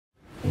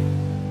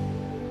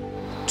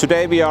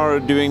Today we are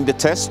doing the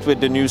test with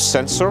the new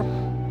sensor.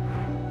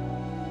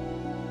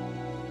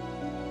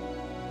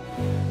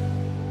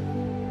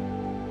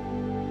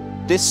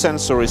 This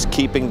sensor is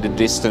keeping the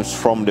distance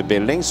from the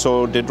building,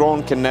 so the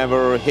drone can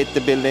never hit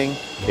the building.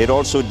 It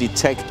also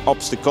detects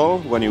obstacle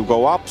when you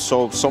go up,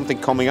 so if something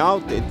coming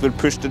out, it will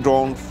push the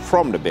drone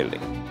from the building.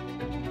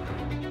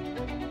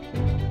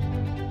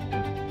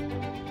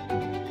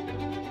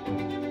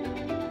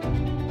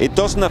 It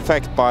doesn't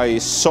affect by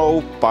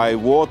soap, by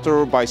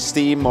water, by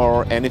steam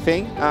or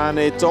anything, and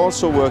it's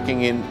also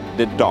working in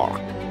the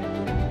dark.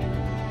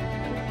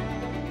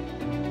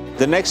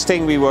 The next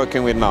thing we're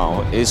working with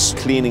now is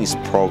cleaning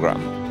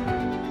program.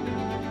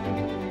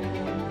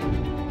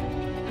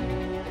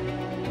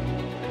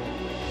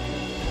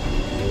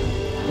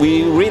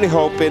 We really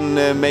hope in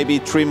maybe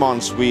 3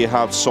 months we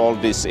have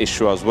solved this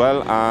issue as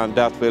well, and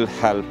that will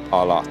help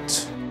a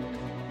lot.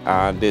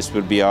 And this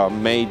will be a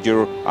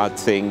major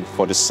thing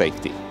for the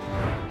safety.